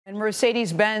And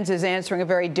Mercedes-Benz is answering a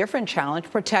very different challenge,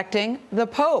 protecting the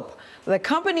Pope. The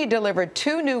company delivered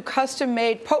 2 new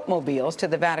custom-made Popemobiles to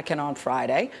the Vatican on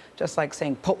Friday, just like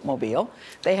saying Popemobile.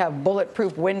 They have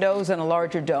bulletproof windows and a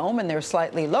larger dome, and they're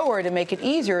slightly lower to make it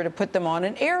easier to put them on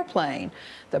an airplane.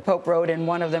 The Pope rode in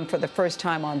one of them for the first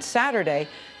time on Saturday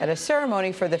at a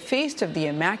ceremony for the Feast of the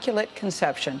Immaculate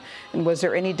Conception. And was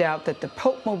there any doubt that the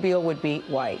Popemobile would be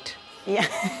white? Yeah.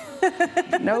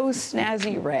 No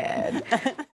snazzy red.